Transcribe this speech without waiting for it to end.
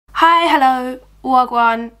Hi, hello,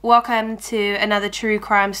 wagwan, welcome to another true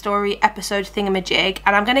crime story episode thingamajig,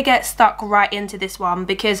 and I'm gonna get stuck right into this one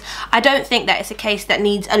because I don't think that it's a case that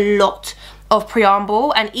needs a lot of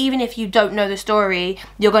preamble, and even if you don't know the story,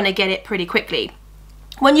 you're gonna get it pretty quickly.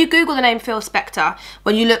 When you Google the name Phil Spector,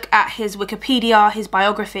 when you look at his Wikipedia, his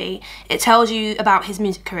biography, it tells you about his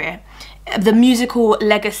music career, the musical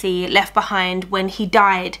legacy left behind when he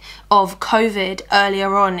died of COVID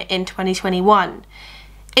earlier on in 2021.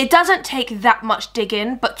 It doesn't take that much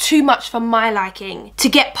digging, but too much for my liking, to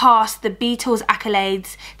get past the Beatles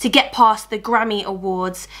accolades, to get past the Grammy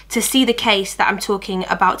Awards, to see the case that I'm talking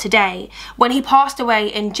about today. When he passed away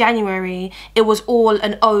in January, it was all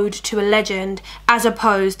an ode to a legend, as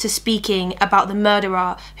opposed to speaking about the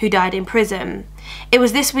murderer who died in prison. It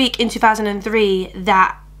was this week in 2003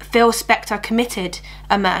 that Phil Spector committed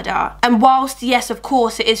a murder, and whilst yes of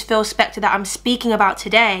course it is Phil Spector that I'm speaking about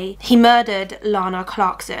today, he murdered Lana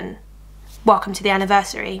Clarkson. Welcome to the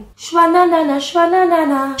anniversary. Shwa-na-na-na,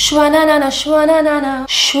 shwa-na-na-na, shwa-na-na-na, shwa-na-na-na,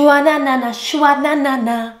 shwa-na-na-na,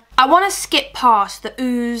 shwa-na-na-na. I want to skip past the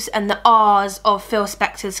oohs and the ahs of Phil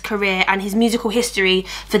Spector's career and his musical history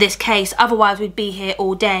for this case, otherwise we'd be here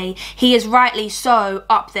all day. He is rightly so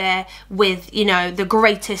up there with, you know, the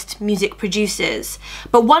greatest music producers.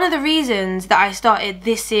 But one of the reasons that I started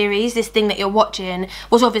this series, this thing that you're watching,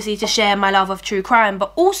 was obviously to share my love of true crime,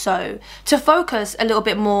 but also to focus a little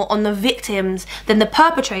bit more on the victims than the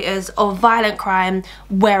perpetrators of violent crime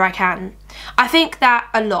where I can. I think that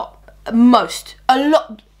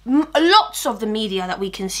lots of the media that we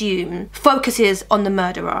consume focuses on the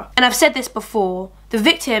murderer. And I've said this before, the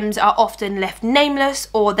victims are often left nameless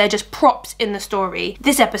or they're just props in the story.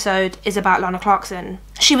 This episode is about Lana Clarkson.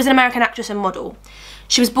 She was an American actress and model.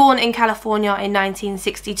 She was born in California in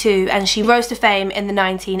 1962 and she rose to fame in the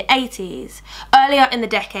 1980s. Earlier in the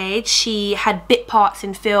decade, she had bit parts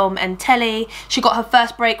in film and telly. She got her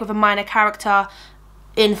first break with a minor character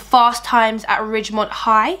in Fast Times at Ridgemont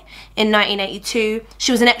High in 1982.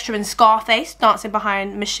 She was an extra in Scarface, dancing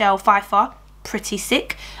behind Michelle Pfeiffer. Pretty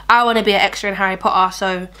sick. I want to be an extra in Harry Potter,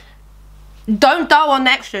 so don't dull on the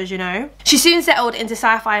extras, you know. She soon settled into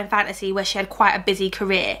sci-fi and fantasy where she had quite a busy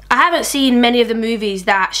career. I haven't seen many of the movies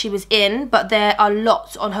that she was in, but there are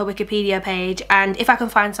lots on her Wikipedia page, and if I can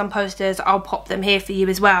find some posters, I'll pop them here for you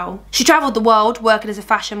as well. She travelled the world working as a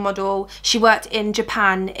fashion model. She worked in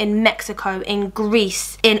Japan, in Mexico, in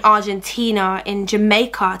Greece, in Argentina, in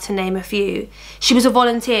Jamaica, to name a few. She was a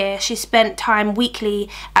volunteer. She spent time weekly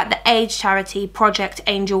at the AIDS charity Project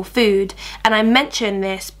Angel Food, and I mention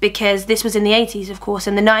this because this was in the 80s, of course,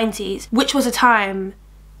 and the 90s, which was a time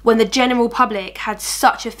when the general public had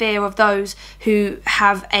such a fear of those who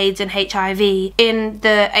have AIDS and HIV. In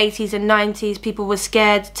the 80s and 90s, people were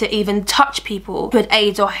scared to even touch people who had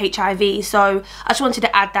AIDS or HIV, so I just wanted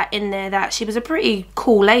to add that in there, that she was a pretty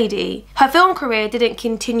cool lady. Her film career didn't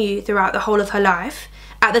continue throughout the whole of her life.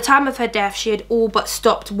 At the time of her death, she had all but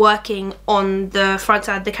stopped working on the front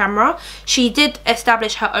side of the camera. She did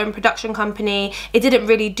establish her own production company. It didn't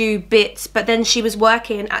really do bits, but then she was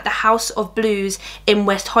working at the House of Blues in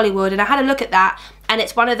West Hollywood, and I had a look at that, and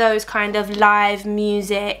it's one of those kind of live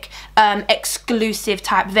music, exclusive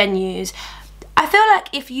type venues. I feel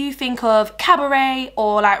like if you think of Cabaret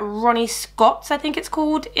or like Ronnie Scott's, I think it's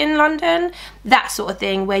called, in London, that sort of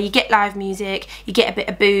thing, where you get live music, you get a bit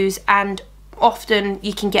of booze, and often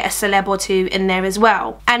you can get a celeb or two in there as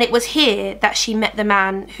well. And it was here that she met the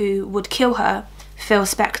man who would kill her, Phil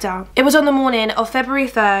Spector. It was on the morning of February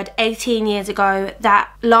 3rd, 18 years ago,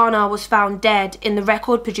 that Lana was found dead in the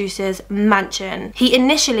record producer's mansion. He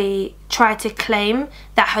initially tried to claim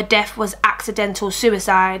that her death was accidental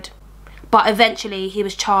suicide, but eventually he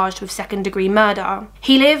was charged with second-degree murder.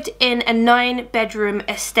 He lived in a 9-bedroom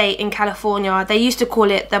estate in California. They used to call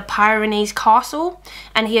it the Pyrenees Castle,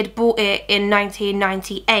 and he had bought it in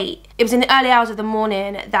 1998. It was in the early hours of the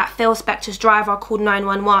morning that Phil Spector's driver called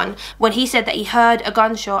 911 when he said that he heard a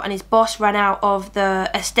gunshot and his boss ran out of the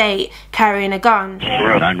estate carrying a gun.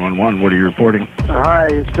 911, what are you reporting?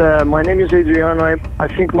 Hi, my name is Adriano. I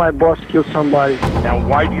think my boss killed somebody. Now,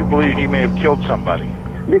 why do you believe he may have killed somebody?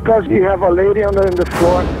 Because you have a lady on the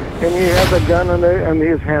floor and he has a gun in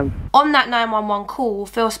his hand. On that 911 call,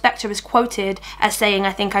 Phil Spector is quoted as saying,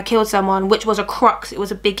 "I think I killed someone," which was a crux. It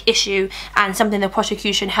was a big issue and something the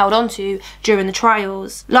prosecution held on to during the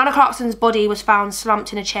trials. Lana Clarkson's body was found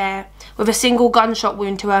slumped in a chair with a single gunshot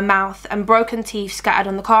wound to her mouth and broken teeth scattered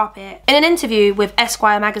on the carpet. In an interview with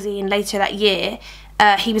Esquire magazine later that year,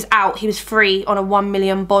 he was out, he was free on a $1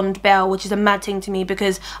 million bond bail, which is a mad thing to me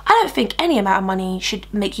because I don't think any amount of money should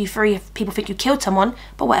make you free if people think you killed someone,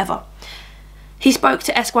 but whatever. He spoke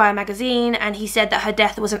to Esquire magazine and he said that her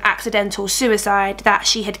death was an accidental suicide, that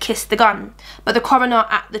she had kissed the gun. But the coroner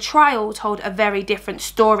at the trial told a very different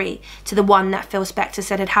story to the one that Phil Spector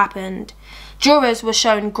said had happened. Jurors were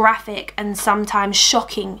shown graphic and sometimes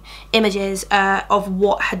shocking images of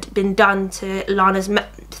what had been done to Lana's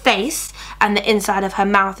face and the inside of her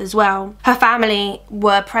mouth as well. Her family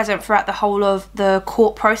were present throughout the whole of the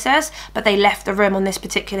court process, but they left the room on this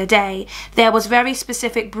particular day. There was very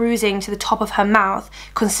specific bruising to the top of her mouth,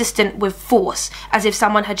 consistent with force, as if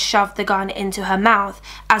someone had shoved the gun into her mouth,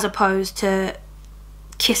 as opposed to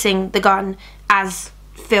kissing the gun as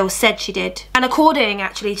Phil said she did. And according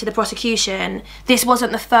actually to the prosecution, this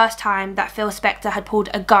wasn't the first time that Phil Spector had pulled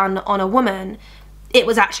a gun on a woman. It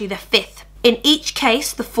was actually the 5th. In each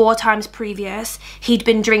case, the 4 times previous, he'd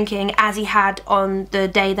been drinking as he had on the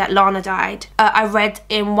day that Lana died. I read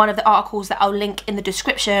in one of the articles that I'll link in the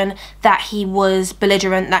description that he was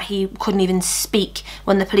belligerent, that he couldn't even speak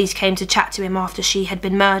when the police came to chat to him after she had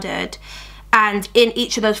been murdered. And in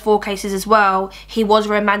each of those 4 cases as well, he was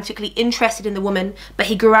romantically interested in the woman, but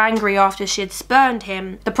he grew angry after she had spurned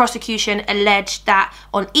him. The prosecution alleged that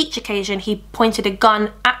on each occasion he pointed a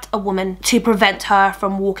gun at a woman to prevent her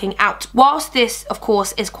from walking out. Whilst this, of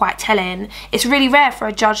course, is quite telling, it's really rare for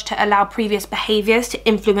a judge to allow previous behaviours to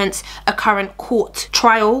influence a current court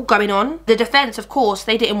trial going on. The defence, of course,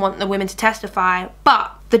 they didn't want the women to testify,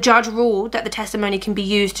 but the judge ruled that the testimony can be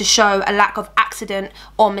used to show a lack of accident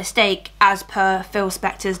or mistake as per Phil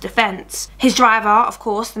Spector's defence. His driver, of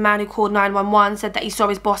course, the man who called 911, said that he saw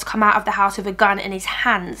his boss come out of the house with a gun in his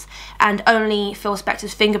hands, and only Phil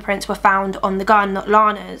Spector's fingerprints were found on the gun, not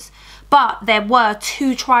Lana's. But there were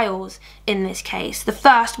 2 trials in this case. The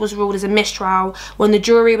first was ruled as a mistrial when the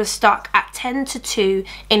jury was stuck at 10-2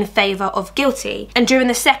 in favour of guilty. And during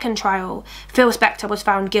the second trial, Phil Spector was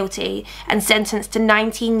found guilty and sentenced to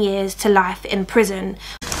 19 years to life in prison.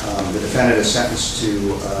 The defendant is sentenced to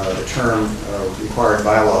the term required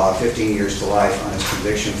by law, 15 years to life on his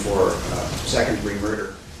conviction for second-degree murder.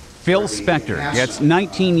 Phil Spector gets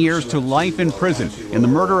 19 years to life in prison in the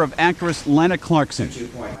murder of actress Lana Clarkson.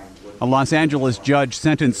 A Los Angeles judge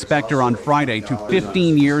sentenced Spector on Friday to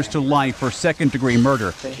 15 years to life for second-degree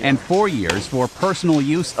murder and 4 years for personal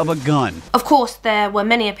use of a gun. Of course, there were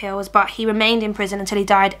many appeals, but he remained in prison until he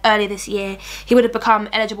died earlier this year. He would have become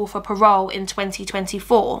eligible for parole in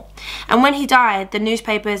 2024. And when he died, the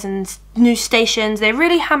newspapers and news stations, they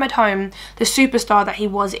really hammered home the superstar that he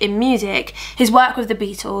was in music, his work with the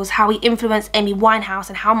Beatles, how he influenced Amy Winehouse,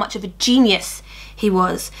 and how much of a genius he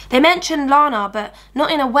was. They mentioned Lana, but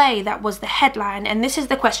not in a way that was the headline, and this is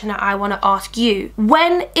the question that I want to ask you.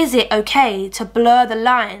 When is it okay to blur the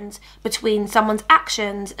lines between someone's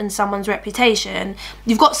actions and someone's reputation?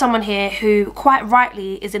 You've got someone here who quite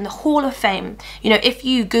rightly is in the Hall of Fame. You know, if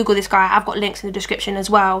you Google this guy, I've got links in the description as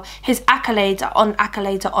well. His accolades are on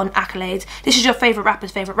accolades are on accolades. This is your favourite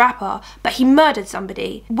rapper's favourite rapper, but he murdered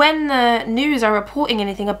somebody. When the news are reporting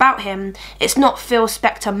anything about him, it's not Phil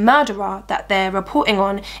Spector murderer that they're reporting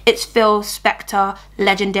on, it's Phil Spector,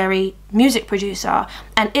 legendary music producer.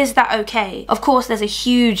 And is that okay? Of course, there's a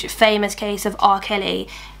huge famous case of R. Kelly.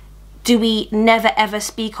 Do we never ever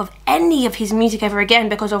speak of any of his music ever again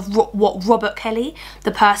because of what Robert Kelly,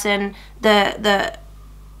 the person, the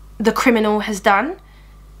criminal, has done?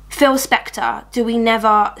 Phil Spector, do we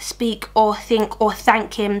never speak or think or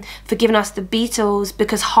thank him for giving us the Beatles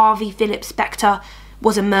because Harvey Philip Spector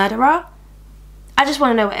was a murderer? I just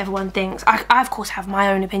want to know what everyone thinks. I of course have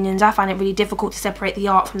my own opinions. I find it really difficult to separate the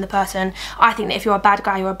art from the person. I think that if you're a bad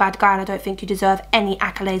guy, you're a bad guy, and I don't think you deserve any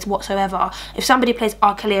accolades whatsoever. If somebody plays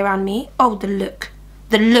R. Kelly around me, oh, the look.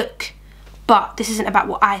 But this isn't about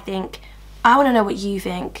what I think. I want to know what you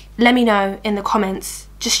think. Let me know in the comments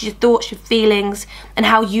just your thoughts, your feelings, and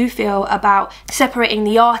how you feel about separating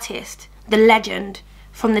the artist, the legend,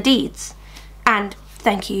 from the deeds. And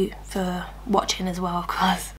thank you for watching as well, of course.